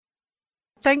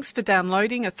Thanks for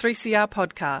downloading a 3CR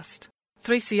podcast.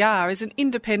 3CR is an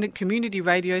independent community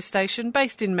radio station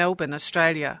based in Melbourne,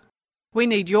 Australia. We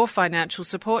need your financial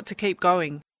support to keep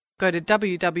going. Go to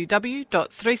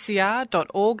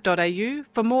www.3cr.org.au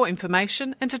for more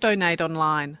information and to donate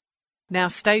online. Now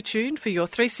stay tuned for your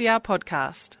 3CR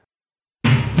podcast.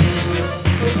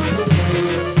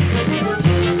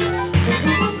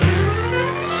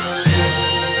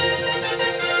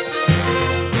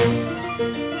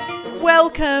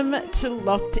 Welcome to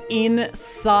Locked In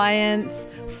Science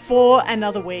for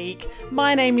another week.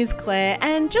 My name is Claire,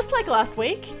 and just like last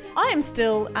week, I am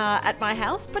still at my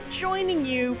house, but joining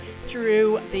you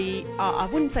through the, I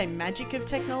wouldn't say magic of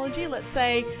technology, let's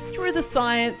say through the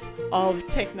science of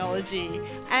technology.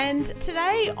 And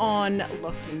today on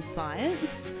Locked In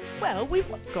Science, well,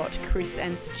 we've got Chris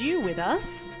and Stu with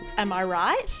us. Am I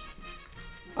right?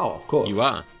 Oh, of course. You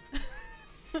are.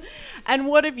 And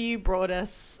what have you brought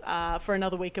us for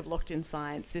another week of Locked In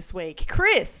Science this week?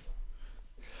 Chris?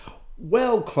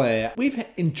 Well, Claire, we've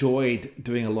enjoyed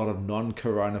doing a lot of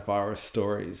non-coronavirus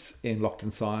stories in Locked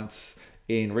In Science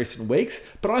in recent weeks,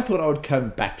 but I thought I would come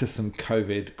back to some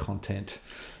COVID content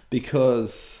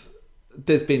because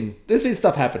there's been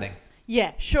stuff happening.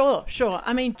 Yeah, sure.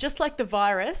 I mean, just like the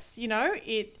virus, you know,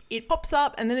 it pops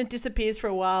up and then it disappears for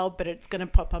a while, but it's going to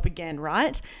pop up again,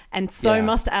 right? And so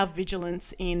must our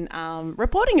vigilance in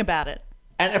reporting about it.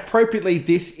 And appropriately,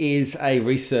 this is a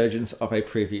resurgence of a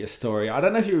previous story. I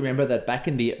don't know if you remember that back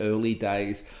in the early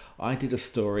days, I did a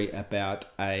story about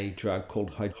a drug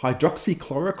called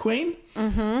hydroxychloroquine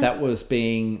that was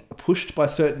being pushed by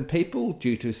certain people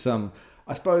due to some,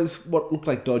 I suppose, what looked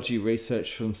like dodgy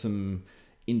research from some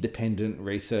independent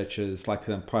researchers, like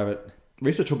private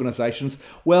research organizations.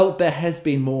 Well, there has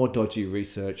been more dodgy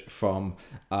research from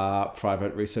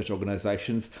private research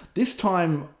organizations. This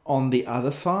time on the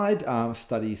other side,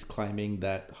 studies claiming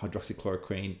that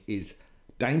hydroxychloroquine is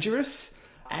dangerous.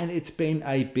 And it's been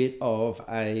a bit of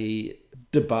a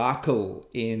debacle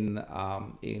in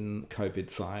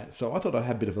COVID science. So I thought I'd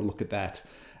have a bit of a look at that.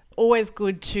 Always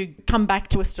good to come back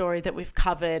to a story that we've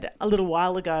covered a little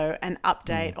while ago and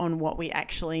update on what we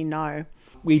actually know.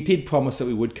 We did promise that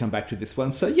we would come back to this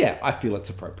one, so yeah, I feel it's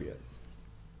appropriate.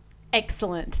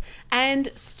 Excellent.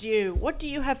 And Stu, what do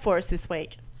you have for us this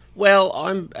week? Well,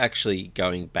 I'm actually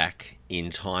going back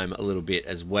in time a little bit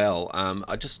as well.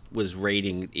 I just was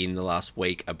reading in the last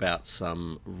week about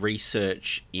some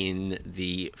research in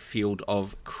the field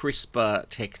of CRISPR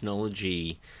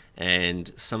technology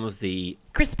and some of the...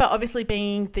 CRISPR obviously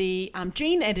being the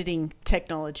gene editing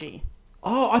technology.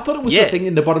 Oh, I thought it was the thing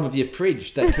in the bottom of your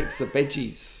fridge that keeps the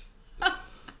veggies.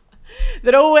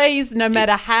 That always, no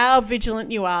matter how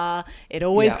vigilant you are, it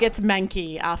always gets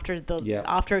manky after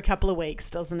a couple of weeks,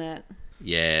 doesn't it?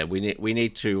 Yeah, we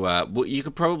need to... you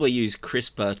could probably use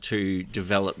CRISPR to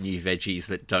develop new veggies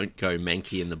that don't go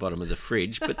manky in the bottom of the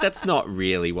fridge, but that's not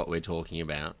really what we're talking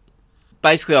about.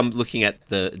 Basically, I'm looking at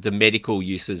the medical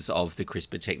uses of the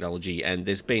CRISPR technology, and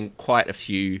there's been quite a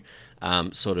few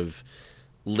sort of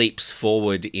leaps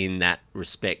forward in that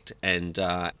respect, and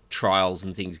trials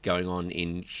and things going on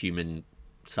in human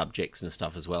subjects and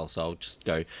stuff as well. So I'll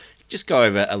just go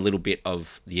over a little bit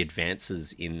of the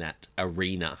advances in that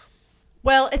arena.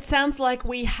 Well, it sounds like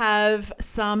we have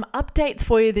some updates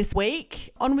for you this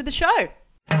week. On with the show.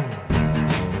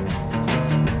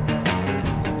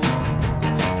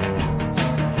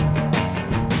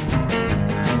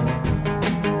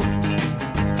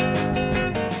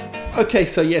 Okay,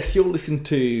 so yes, you'll listen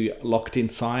to Locked In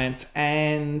Science,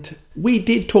 and we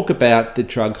did talk about the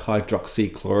drug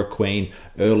hydroxychloroquine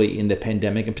early in the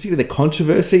pandemic, and particularly the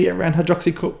controversy around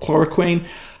hydroxychloroquine.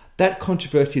 That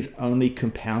controversy is only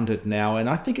compounded now, and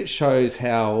I think it shows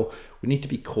how we need to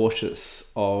be cautious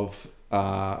of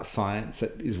science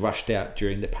that is rushed out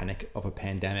during the panic of a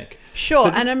pandemic.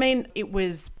 Sure, and I mean, it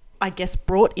was, I guess,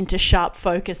 brought into sharp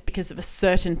focus because of a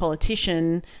certain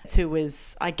politician who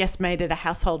was, I guess, made it a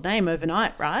household name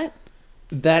overnight, right?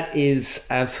 That is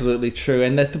absolutely true.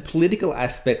 And that the political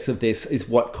aspects of this is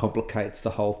what complicates the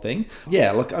whole thing.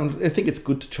 Yeah, look, I think it's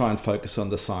good to try and focus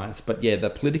on the science. But yeah, the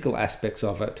political aspects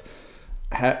of it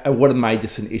are what have made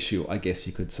this an issue, I guess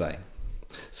you could say.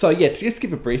 So yeah, to just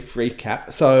give a brief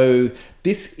recap. So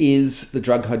this is the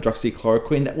drug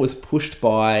hydroxychloroquine that was pushed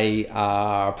by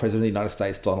President of the United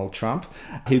States, Donald Trump,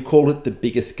 who called it the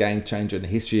biggest game changer in the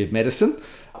history of medicine.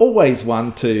 Always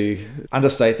one to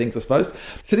understate things, I suppose.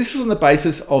 So this was on the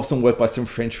basis of some work by some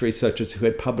French researchers who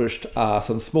had published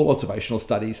some small observational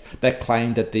studies that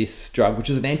claimed that this drug, which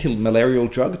is an anti-malarial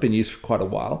drug, has been used for quite a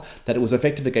while, that it was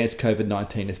effective against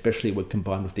COVID-19, especially when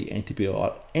combined with the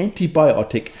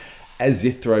antibiotic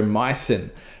azithromycin.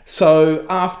 So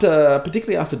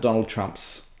particularly after Donald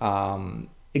Trump's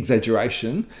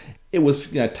exaggeration, it was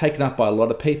taken up by a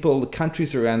lot of people. The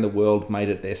countries around the world made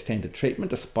it their standard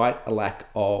treatment despite a lack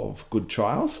of good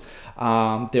trials.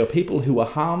 There were people who were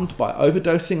harmed by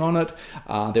overdosing on it.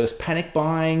 There was panic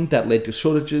buying that led to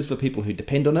shortages for people who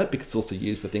depend on it, because it's also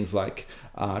used for things like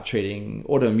treating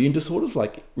autoimmune disorders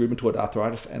like rheumatoid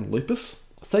arthritis and lupus.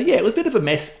 So yeah, it was a bit of a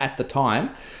mess at the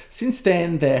time. Since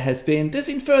then, there's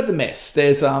been further mess.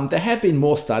 There have been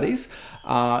more studies,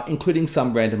 including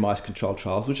some randomized controlled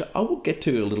trials, which I will get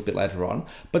to a little bit later on.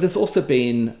 But there's also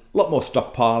been a lot more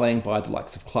stockpiling by the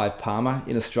likes of Clive Palmer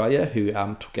in Australia, who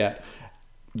took out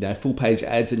full-page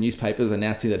ads in newspapers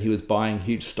announcing that he was buying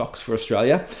huge stocks for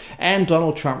Australia. And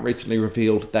Donald Trump recently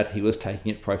revealed that he was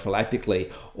taking it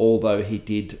prophylactically, although he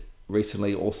did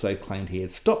recently also claimed he had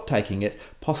stopped taking it,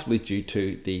 possibly due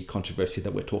to the controversy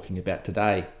that we're talking about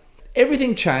today.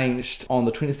 Everything changed on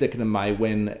the 22nd of May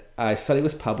when a study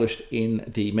was published in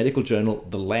the medical journal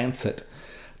The Lancet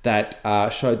that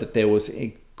showed that there was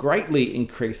a greatly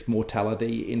increased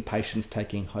mortality in patients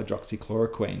taking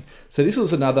hydroxychloroquine. So this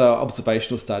was another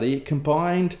observational study. It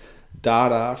combined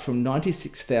data from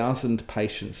 96,000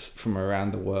 patients from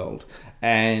around the world,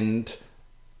 and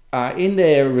in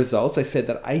their results, they said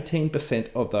that 18%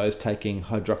 of those taking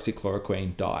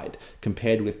hydroxychloroquine died,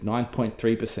 compared with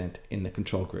 9.3% in the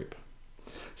control group.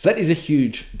 So that is a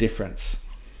huge difference.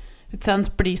 It sounds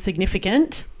pretty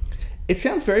significant. It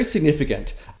sounds very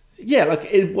significant. Yeah,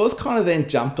 it was kind of then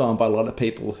jumped on by a lot of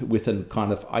people with a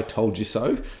kind of "I told you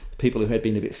so," people who had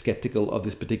been a bit skeptical of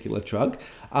this particular drug.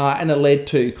 And it led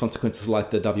to consequences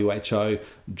like the WHO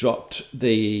dropped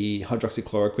the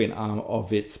hydroxychloroquine arm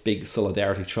of its big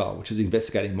Solidarity trial, which is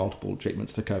investigating multiple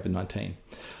treatments for COVID-19.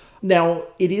 Now,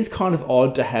 it is kind of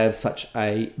odd to have such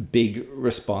a big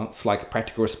response, like a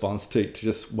practical response to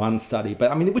just one study. But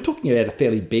I mean, we're talking about a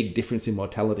fairly big difference in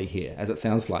mortality here, as it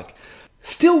sounds like.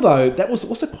 Still, though, that was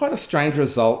also quite a strange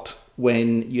result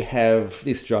when you have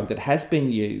this drug that has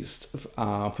been used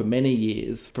for many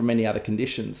years for many other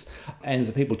conditions, and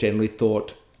the people generally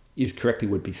thought is correctly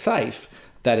would be safe,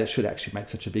 that it should actually make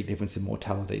such a big difference in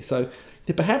mortality. So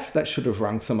perhaps that should have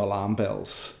rung some alarm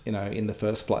bells, in the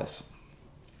first place.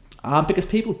 Because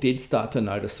people did start to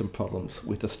notice some problems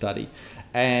with the study,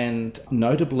 and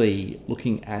notably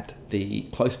looking at the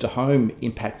close-to-home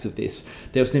impacts of this,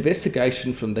 there was an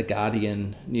investigation from the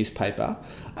Guardian newspaper,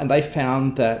 and they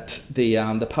found that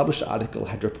the published article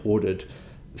had reported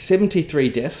 73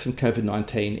 deaths from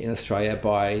COVID-19 in Australia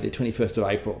by the 21st of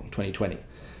April 2020.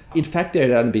 In fact, there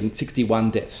had only been 61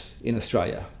 deaths in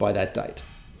Australia by that date.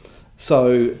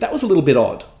 So that was a little bit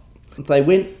odd. They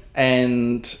went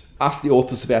and asked the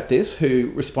authors about this,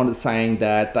 who responded saying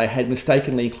that they had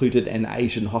mistakenly included an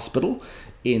Asian hospital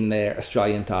in their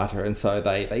Australian data, and so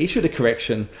they issued a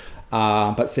correction,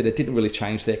 but said it didn't really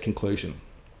change their conclusion.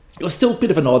 It was still a bit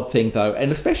of an odd thing though,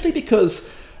 and especially because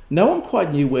no one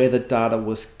quite knew where the data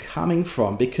was coming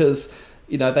from, because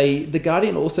the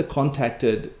Guardian also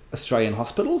contacted Australian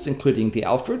hospitals, including the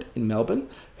Alfred in Melbourne,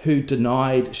 who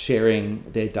denied sharing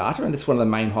their data, and it's one of the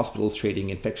main hospitals treating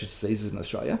infectious diseases in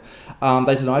Australia.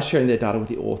 They denied sharing their data with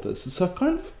the authors. So it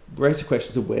kind of raised the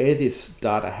questions of where this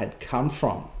data had come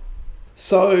from.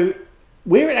 So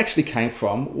where it actually came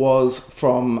from was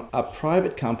from a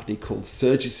private company called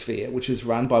Surgisphere, which is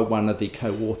run by one of the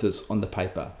co-authors on the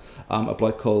paper, a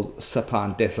bloke called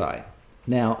Sapan Desai.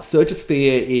 Now,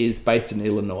 Surgisphere is based in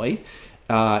Illinois.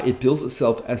 It bills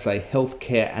itself as a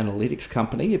healthcare analytics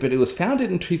company, but it was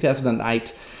founded in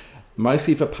 2008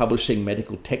 mostly for publishing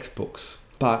medical textbooks.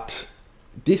 But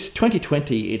this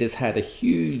 2020, it has had a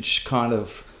huge kind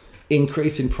of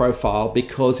increase in profile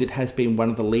because it has been one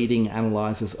of the leading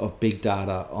analyzers of big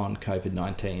data on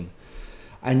COVID-19.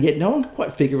 And yet no one can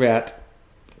quite figure out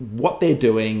what they're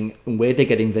doing, where they're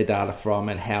getting their data from,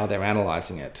 and how they're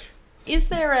analysing it. Is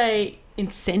there a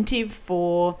incentive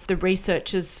for the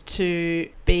researchers to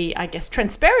be, I guess,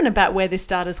 transparent about where this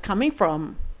data is coming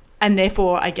from, and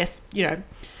therefore, I guess,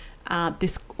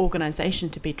 this organisation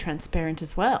to be transparent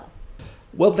as well?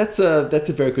 Well, that's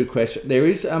a very good question. There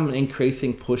is an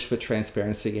increasing push for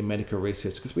transparency in medical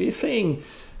research, because we are seeing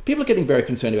people are getting very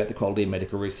concerned about the quality of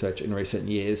medical research in recent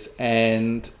years.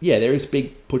 And yeah, there is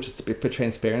big pushes for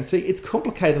transparency. It's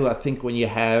complicated, I think, when you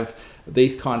have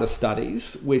these kind of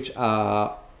studies, which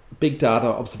are big data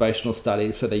observational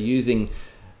studies. So they're using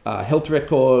health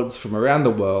records from around the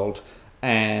world.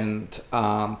 And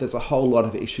there's a whole lot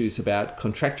of issues about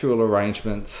contractual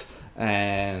arrangements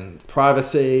and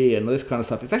privacy and this kind of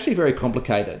stuff. It's actually very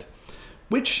complicated,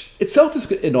 which itself is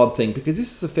an odd thing, because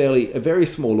this is a very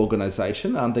small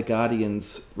organisation. The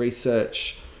Guardian's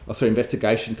research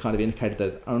investigation kind of indicated that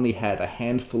it only had a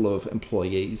handful of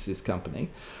employees, this company.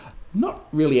 Not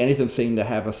really any of them seemed to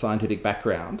have a scientific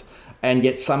background, and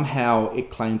yet somehow it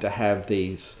claimed to have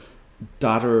these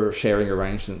data sharing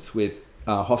arrangements with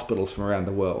hospitals from around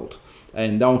the world.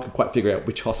 And no one could quite figure out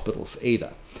which hospitals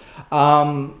either.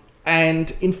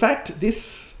 And in fact, it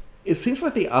seems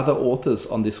like the other authors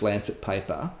on this Lancet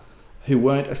paper who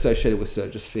weren't associated with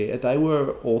Surgisphere, they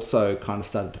were also kind of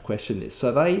started to question this.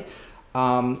 So they,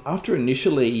 after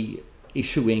initially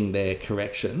issuing their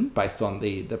correction based on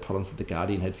the problems that The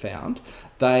Guardian had found,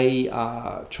 they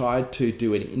tried to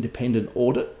do an independent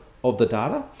audit of the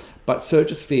data, but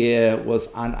Surgisphere was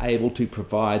unable to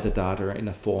provide the data in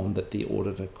a form that the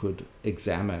auditor could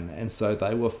examine, and so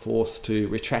they were forced to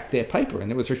retract their paper,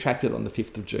 and it was retracted on the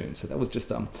 5th of June. So that was just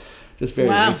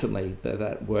very recently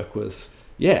that work was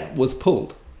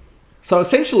pulled. So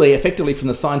essentially, effectively, from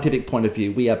the scientific point of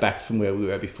view, we are back from where we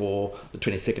were before the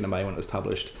 22nd of May when it was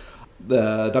published.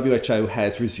 The WHO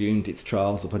has resumed its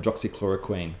trials of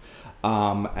hydroxychloroquine.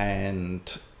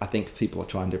 And I think people are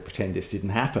trying to pretend this didn't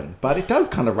happen, but it does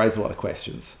kind of raise a lot of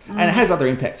questions, and it has other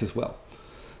impacts as well.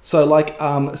 So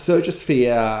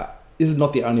Surgisphere, this is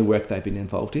not the only work they've been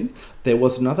involved in. There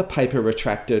was another paper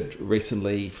retracted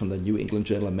recently from the New England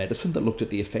Journal of Medicine that looked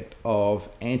at the effect of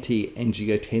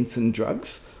anti-angiotensin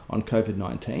drugs on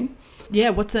COVID-19. Yeah,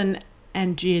 what's an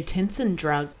angiotensin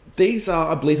drug? These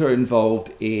I believe, are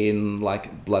involved in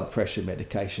like blood pressure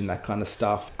medication, that kind of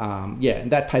stuff.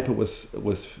 And that paper was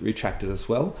retracted as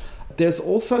well. There's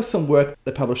also some work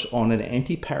they published on an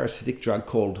anti-parasitic drug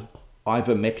called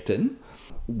ivermectin,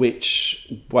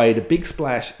 which made a big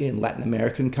splash in Latin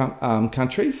American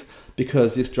countries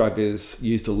because this drug is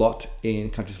used a lot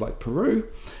in countries like Peru.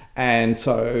 And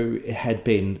so it had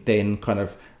been then kind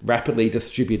of rapidly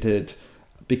distributed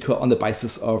on the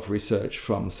basis of research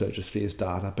from Surgisphere's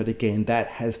data. But again, that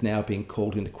has now been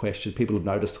called into question. People have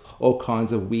noticed all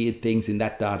kinds of weird things in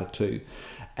that data too.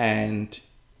 And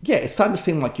it's starting to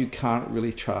seem like you can't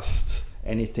really trust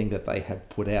anything that they have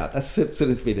put out. That seems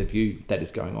to be the view that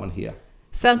is going on here.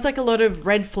 Sounds like a lot of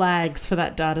red flags for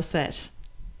that data set.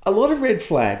 A lot of red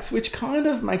flags, which kind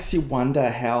of makes you wonder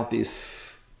how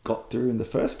this got through in the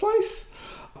first place.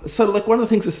 So one of the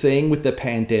things we're seeing with the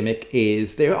pandemic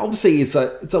is there obviously is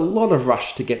it's a lot of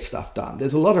rush to get stuff done.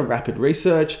 There's a lot of rapid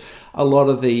research, a lot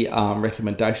of the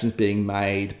recommendations being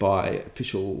made by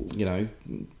official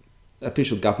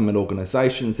government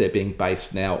organisations. They're being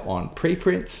based now on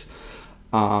preprints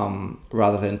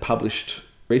rather than published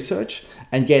research.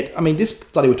 And yet, this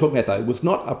study we're talking about, though, was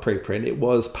not a preprint. It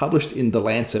was published in The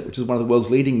Lancet, which is one of the world's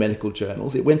leading medical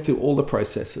journals. It went through all the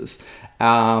processes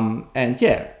and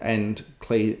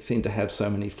clearly seemed to have so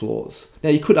many flaws. Now,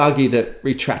 you could argue that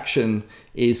retraction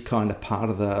is kind of part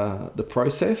of the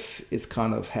process. It's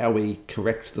kind of how we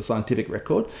correct the scientific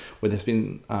record when there's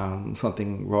been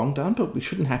something wrong done, but we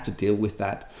shouldn't have to deal with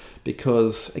that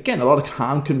because, again, a lot of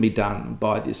harm can be done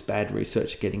by this bad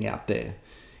research getting out there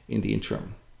in the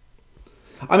interim.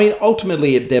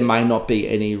 Ultimately, there may not be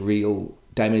any real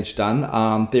damage done.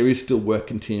 There is still research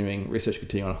continuing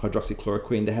on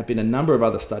hydroxychloroquine. There have been a number of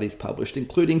other studies published,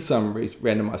 including some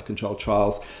randomized controlled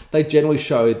trials. They generally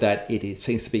show that it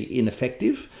seems to be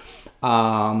ineffective.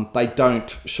 They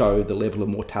don't show the level of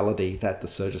mortality that the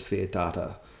Surgisphere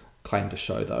data claim to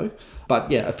show, though.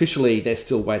 But officially, they're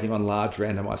still waiting on large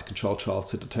randomized controlled trials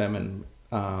to determine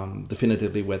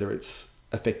definitively whether it's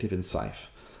effective and safe.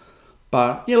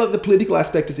 But, the political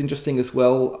aspect is interesting as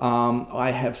well.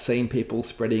 I have seen people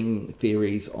spreading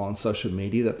theories on social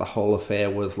media that the whole affair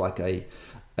was like a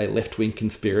left-wing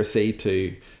conspiracy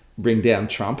to bring down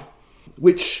Trump,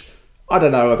 which I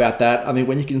don't know about that.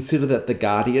 When you consider that The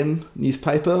Guardian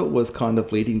newspaper was kind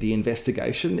of leading the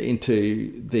investigation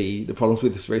into the problems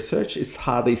with this research, it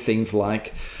hardly seems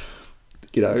like,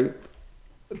 you'd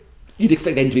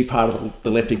expect them to be part of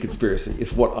the left-wing conspiracy,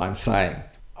 is what I'm saying.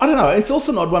 I don't know. It's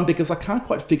also an odd one because I can't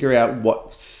quite figure out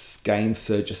what game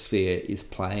Surgisphere is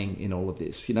playing in all of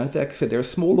this. Like I said, they're a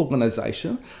small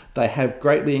organisation. They have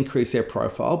greatly increased their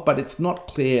profile, but it's not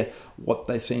clear what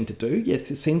they seem to do.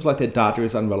 Yes, it seems like their data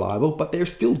is unreliable, but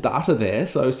there's still data there,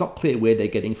 so it's not clear where they're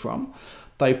getting from.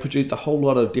 They produced a whole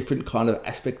lot of different kind of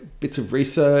bits of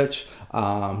research,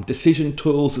 decision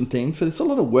tools and things. So there's a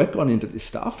lot of work gone into this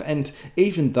stuff. And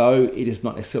even though it is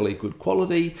not necessarily good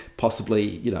quality, possibly,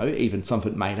 even some of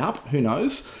it made up, who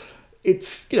knows,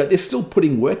 it's, they're still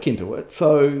putting work into it.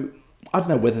 So I don't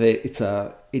know whether it is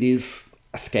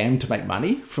a scam to make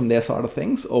money from their side of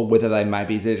things, or whether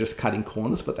they're just cutting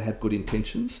corners, but they have good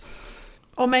intentions.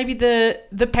 Or maybe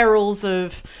the perils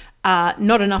of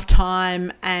not enough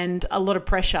time and a lot of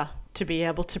pressure to be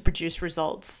able to produce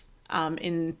results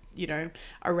in,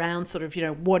 around sort of,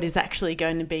 what is actually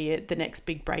going to be the next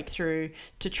big breakthrough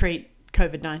to treat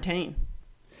COVID-19.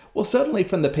 Well, certainly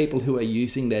from the people who are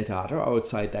using their data, I would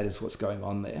say that is what's going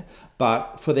on there.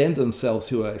 But for them themselves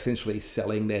who are essentially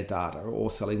selling their data or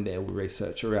selling their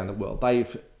research around the world,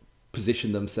 they've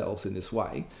positioned themselves in this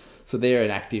way. So they're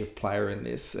an active player in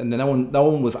this. And no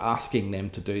one was asking them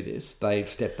to do this. They've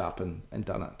stepped up and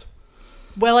done it.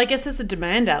 Well, I guess there's a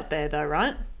demand out there though,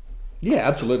 right? Yeah,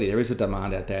 absolutely. There is a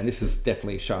demand out there. And this has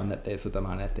definitely shown that there's a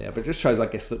demand out there. But it just shows, I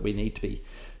guess, that we need to be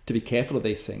careful of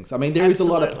these things. I mean, there is a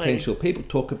lot of potential. People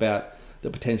talk about the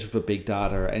potential for big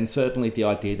data, and certainly the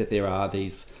idea that there are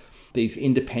these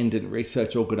independent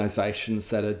research organizations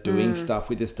that are doing stuff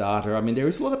with this data. I mean, there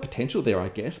is a lot of potential there, I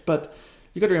guess, but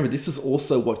you've got to remember this is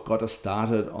also what got us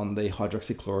started on the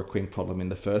hydroxychloroquine problem in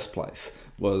the first place,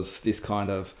 was this kind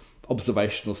of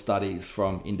observational studies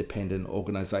from independent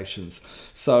organizations.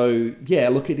 So yeah,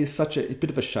 look, it is such a bit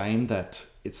of a shame that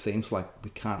it seems like we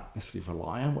can't necessarily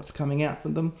rely on what's coming out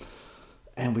from them,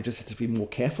 and we just have to be more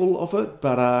careful of it.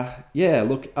 But yeah,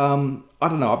 look, I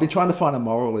don't know. I've been trying to find a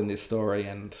moral in this story,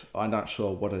 and I'm not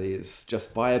sure what it is.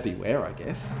 Just buyer beware, I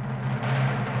guess.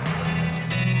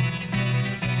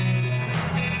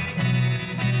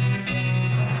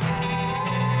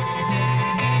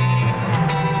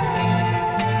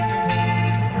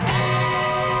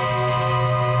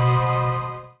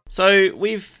 So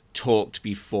we've talked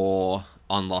before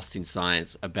on Lost in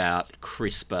Science about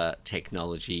CRISPR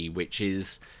technology, which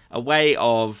is a way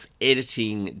of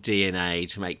editing DNA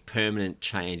to make permanent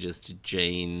changes to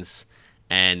genes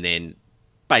and then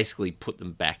basically put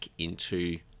them back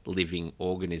into living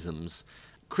organisms.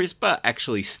 CRISPR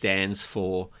actually stands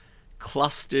for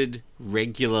Clustered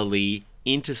Regularly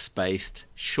Interspaced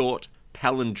Short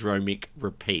Palindromic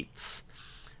Repeats.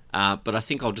 But I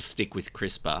think I'll just stick with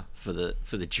CRISPR for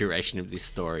the duration of this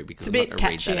story, because I'm not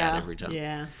going to read that out every time.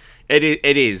 Yeah. It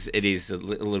is a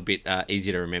little bit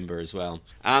easier to remember as well.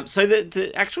 So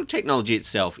the actual technology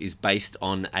itself is based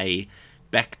on a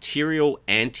bacterial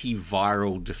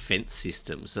antiviral defense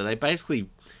system. So they basically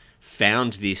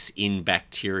found this in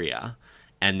bacteria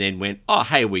and then went, oh,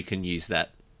 hey, we can use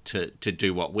that to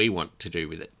do what we want to do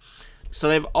with it. So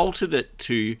they've altered it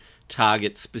to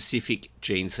target specific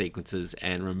gene sequences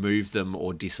and remove them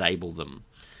or disable them.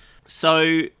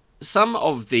 So some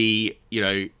of the,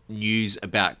 news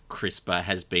about CRISPR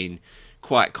has been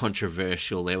quite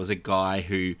controversial. There was a guy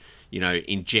who,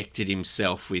 injected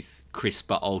himself with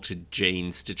CRISPR-altered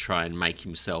genes to try and make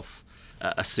himself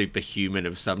a superhuman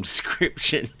of some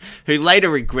description, who later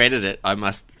regretted it, I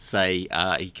must say.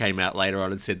 He came out later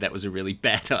on and said that was a really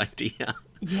bad idea.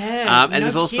 Yeah, and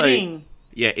there's also kidding.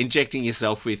 Yeah, injecting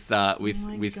yourself with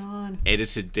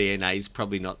edited DNA is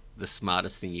probably not the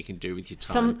smartest thing you can do with your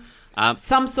time.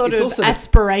 Some sort of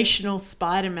aspirational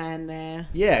Spider-Man there.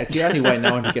 Yeah, it's the only way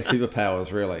no one can get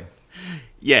superpowers, really.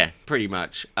 Yeah, pretty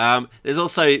much. There's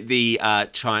also the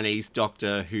Chinese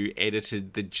doctor who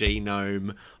edited the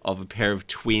genome of a pair of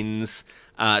twins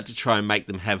to try and make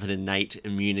them have an innate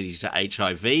immunity to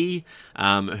HIV,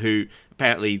 who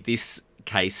apparently this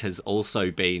case has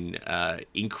also been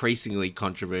increasingly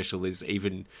controversial. There's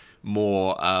even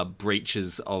more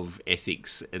breaches of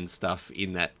ethics and stuff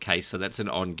in that case, so that's an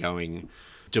ongoing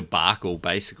debacle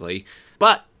basically.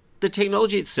 But the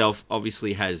technology itself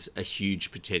obviously has a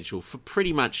huge potential for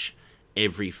pretty much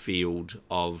every field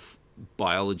of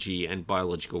biology and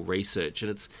biological research,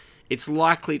 and it's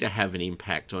likely to have an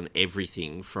impact on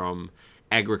everything from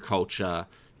agriculture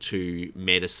to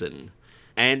medicine.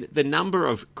 And the number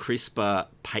of CRISPR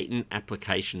patent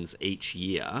applications each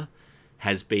year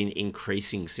has been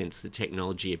increasing since the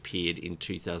technology appeared in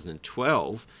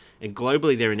 2012. And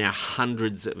globally, there are now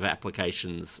hundreds of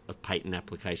patent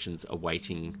applications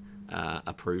awaiting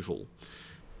approval.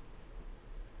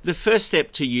 The first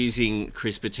step to using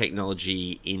CRISPR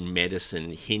technology in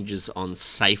medicine hinges on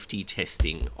safety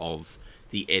testing of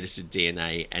the edited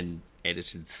DNA and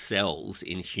edited cells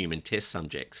in human test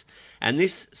subjects. And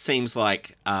this seems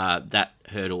like that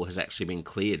hurdle has actually been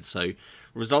cleared. So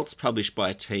results published by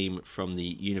a team from the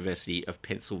University of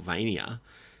Pennsylvania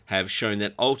have shown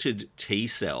that altered T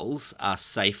cells are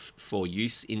safe for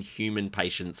use in human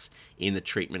patients in the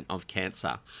treatment of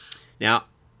cancer. Now,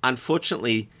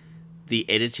 unfortunately, the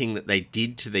editing that they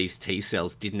did to these T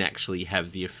cells didn't actually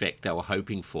have the effect they were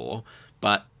hoping for,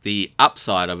 but the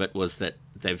upside of it was that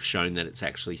they've shown that it's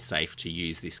actually safe to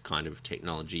use this kind of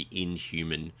technology in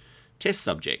human test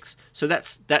subjects. So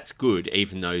that's good,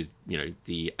 even though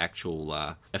the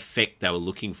actual effect they were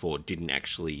looking for didn't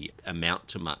actually amount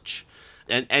to much.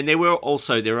 And there were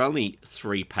only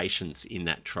 3 patients in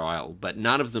that trial, but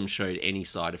none of them showed any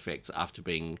side effects after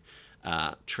being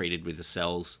treated with the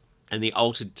cells. And the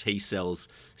altered T cells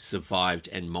survived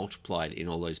and multiplied in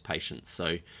all those patients.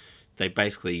 So they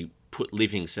basically put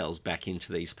living cells back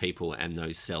into these people, and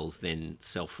those cells then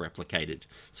self-replicated.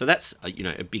 So that's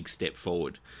a big step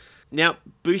forward. Now,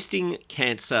 boosting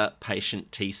cancer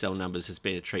patient T cell numbers has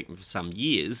been a treatment for some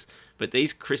years, but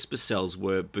these CRISPR cells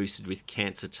were boosted with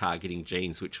cancer-targeting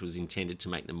genes, which was intended to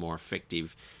make them more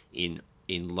effective in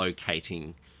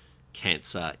locating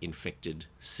cancer-infected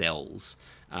cells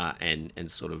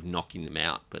and sort of knocking them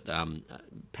out. But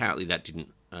apparently that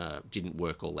didn't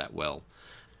work all that well.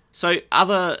 So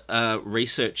other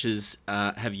researchers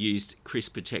have used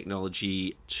CRISPR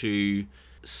technology to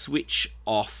switch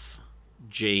off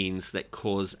genes that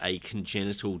cause a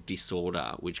congenital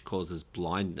disorder which causes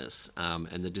blindness,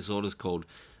 and the disorder is called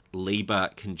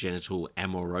Leber congenital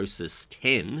amaurosis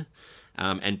 10,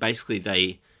 and basically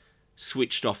they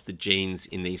switched off the genes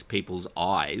in these people's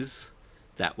eyes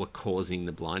that were causing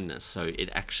the blindness. So they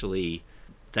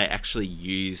actually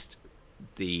used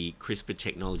the CRISPR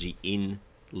technology in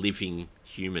living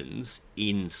humans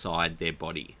inside their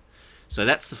body. So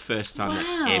that's the first time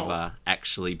that's ever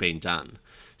actually been done.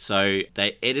 So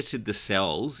they edited the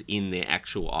cells in their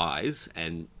actual eyes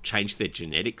and changed their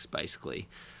genetics, basically.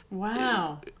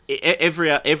 Wow.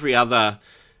 Every other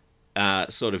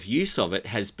sort of use of it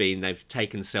has been they've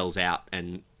taken cells out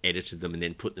and edited them and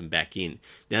then put them back in.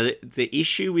 Now, the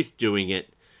issue with doing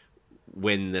it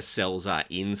when the cells are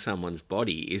in someone's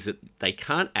body is that they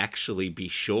can't actually be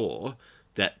sure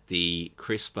that the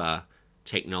CRISPR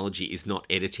technology is not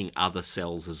editing other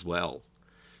cells as well.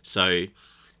 So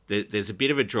there's a bit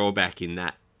of a drawback in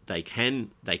that they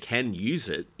can use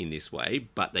it in this way,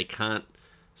 but they can't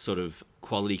sort of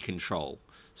quality control.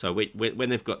 So when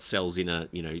they've got cells in a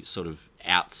sort of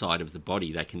outside of the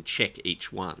body, they can check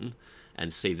each one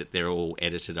and see that they're all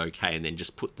edited okay, and then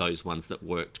just put those ones that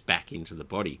worked back into the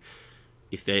body.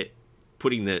 If they're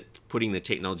putting the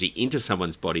technology into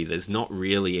someone's body, there's not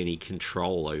really any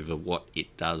control over what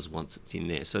it does once it's in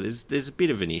there. So there's a bit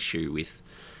of an issue with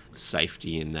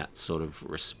safety in that sort of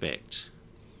respect.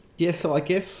 Yeah, so I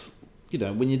guess,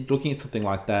 when you're looking at something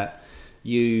like that,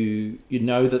 you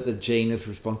know that the gene is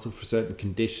responsible for a certain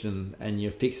condition and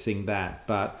you're fixing that,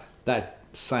 but that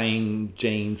same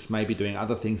genes may be doing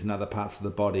other things in other parts of the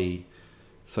body.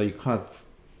 So you kind of,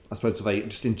 I suppose, do they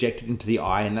just inject it into the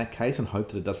eye in that case and hope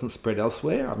that it doesn't spread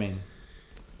elsewhere?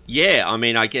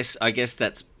 I guess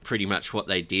that's pretty much what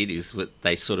they did, is what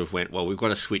they sort of went, well, we've got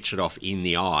to switch it off in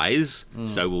the eyes,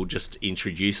 so we'll just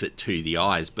introduce it to the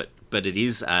eyes. But it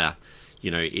is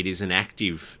it is an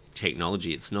active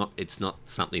technology. It's not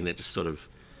something that just sort of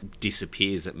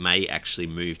disappears. It may actually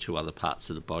move to other parts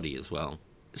of the body as well.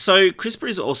 So CRISPR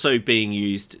is also being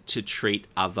used to treat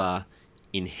other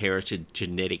inherited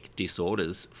genetic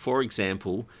disorders. For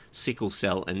example, sickle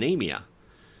cell anemia.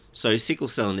 So sickle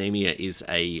cell anemia is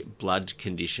a blood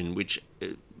condition which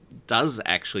does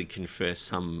actually confer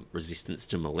some resistance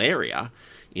to malaria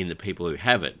in the people who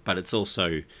have it, but it's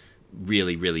also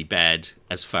really, really bad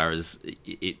as far as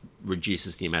it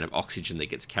reduces the amount of oxygen that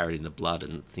gets carried in the blood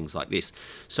and things like this.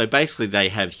 So basically they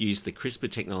have used the CRISPR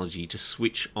technology to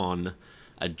switch on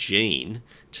a gene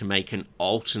to make an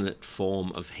alternate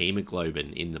form of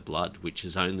hemoglobin in the blood, which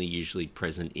is only usually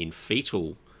present in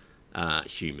fetal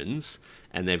humans.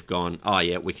 And they've gone,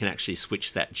 we can actually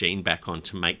switch that gene back on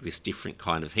to make this different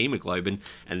kind of hemoglobin.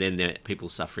 And then the people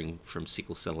suffering from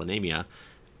sickle cell anemia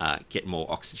get more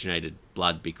oxygenated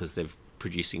blood because they're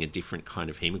producing a different kind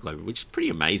of hemoglobin, which is pretty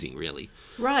amazing, really.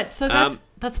 Right. So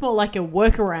that's more like a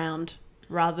workaround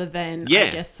rather than, I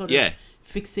guess, sort of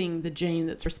fixing the gene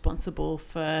that's responsible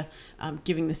for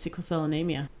giving the sickle cell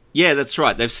anemia. Yeah, that's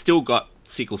right. They've still got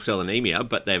sickle cell anemia,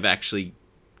 but they've actually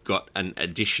got an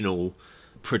additional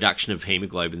production of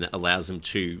hemoglobin that allows them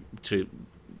to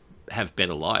have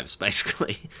better lives,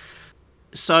 basically.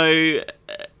 So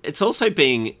it's also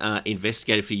being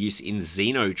investigated for use in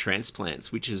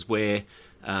xenotransplants, which is where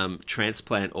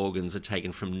transplant organs are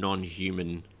taken from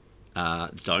non-human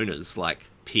donors, like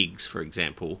pigs, for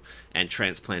example, and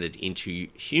transplanted into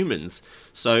humans.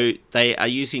 So they are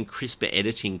using CRISPR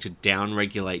editing to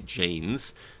downregulate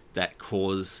genes that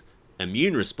cause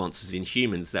immune responses in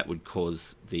humans that would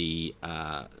cause the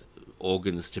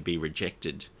organs to be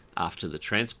rejected after the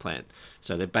transplant.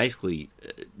 So they're basically,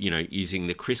 using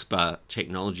the CRISPR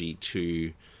technology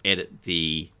to edit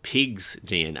the pig's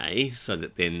DNA so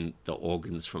that then the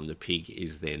organs from the pig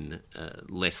is then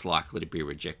less likely to be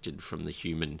rejected from the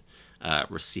human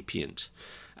recipient.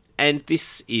 And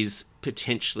this is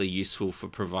potentially useful for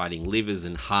providing livers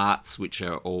and hearts, which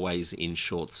are always in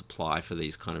short supply for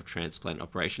these kind of transplant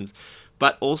operations,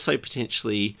 but also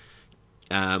potentially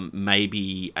may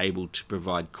be able to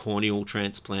provide corneal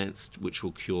transplants, which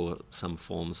will cure some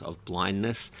forms of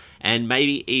blindness, and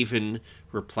maybe even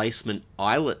replacement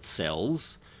islet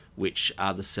cells, which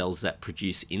are the cells that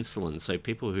produce insulin. So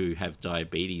people who have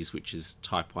diabetes, which is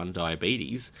type 1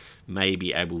 diabetes, may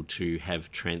be able to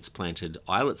have transplanted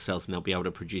islet cells, and they'll be able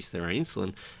to produce their own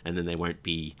insulin, and then they won't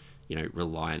be,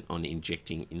 reliant on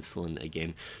injecting insulin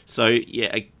again. So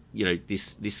yeah,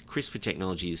 this CRISPR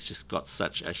technology has just got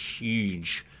such a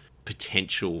huge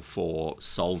potential for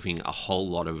solving a whole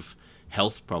lot of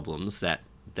health problems that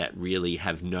really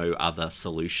have no other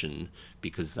solution,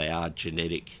 because they are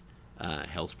genetic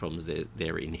health problems.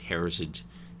 They're inherited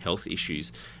health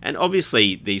issues. And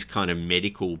obviously these kind of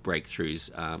medical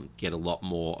breakthroughs get a lot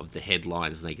more of the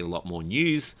headlines, and they get a lot more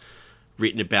news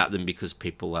written about them because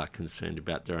people are concerned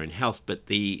about their own health. But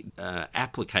the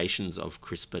applications of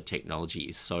CRISPR technology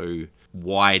is so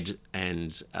wide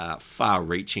and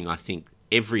far-reaching. I think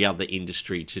every other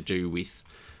industry to do with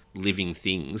living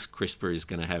things, CRISPR is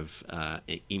going to have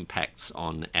impacts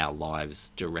on our lives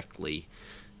directly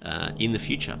in the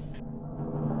future.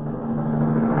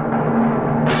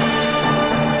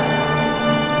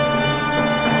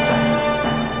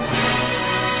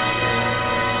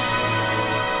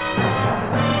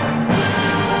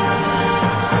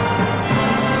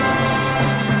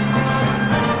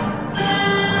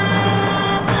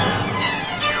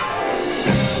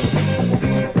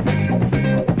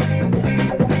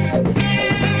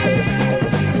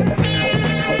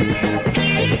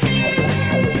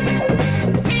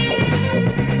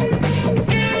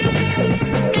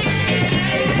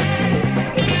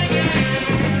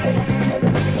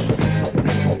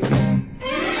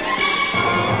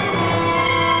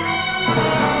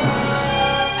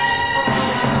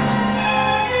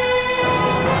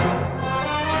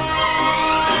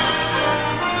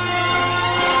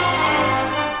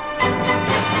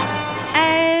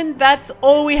 That's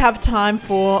all we have time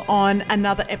for on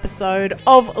another episode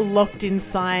of Locked in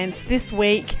Science this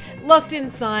week. Locked in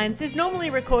Science is normally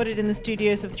recorded in the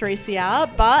studios of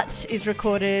 3CR, but is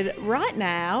recorded right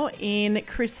now in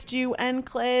Chris, Stu and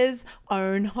Claire's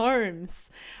own homes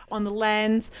on the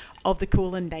lands of the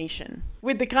Kulin Nation,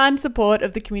 with the kind support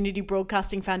of the Community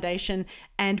Broadcasting Foundation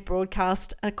and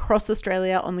broadcast across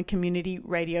Australia on the Community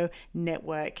Radio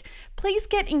Network. Please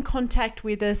get in contact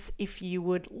with us if you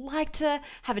would like to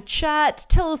have a chat.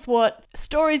 Tell us what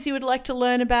stories you would like to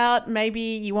learn about. Maybe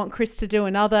you want Chris to do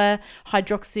another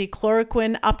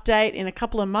hydroxychloroquine update in a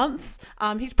couple of months.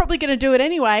 He's probably going to do it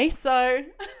anyway, so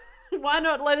why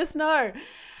not let us know?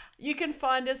 You can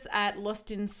find us at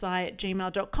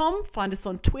lostinsci@gmail.com, find us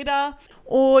on Twitter,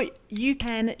 or you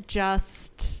can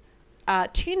just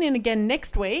tune in again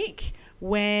next week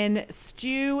when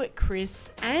Stu,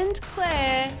 Chris and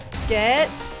Claire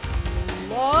get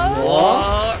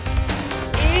lost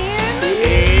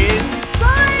in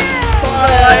science!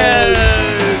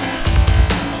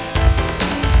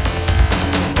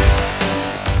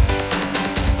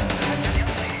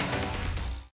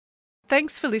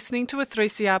 Thanks for listening to a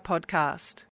 3CR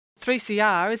podcast.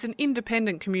 3CR is an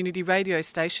independent community radio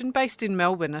station based in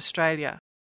Melbourne, Australia.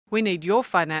 We need your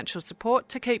financial support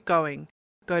to keep going.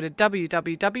 Go to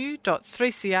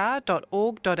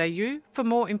www.3cr.org.au for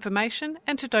more information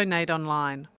and to donate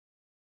online.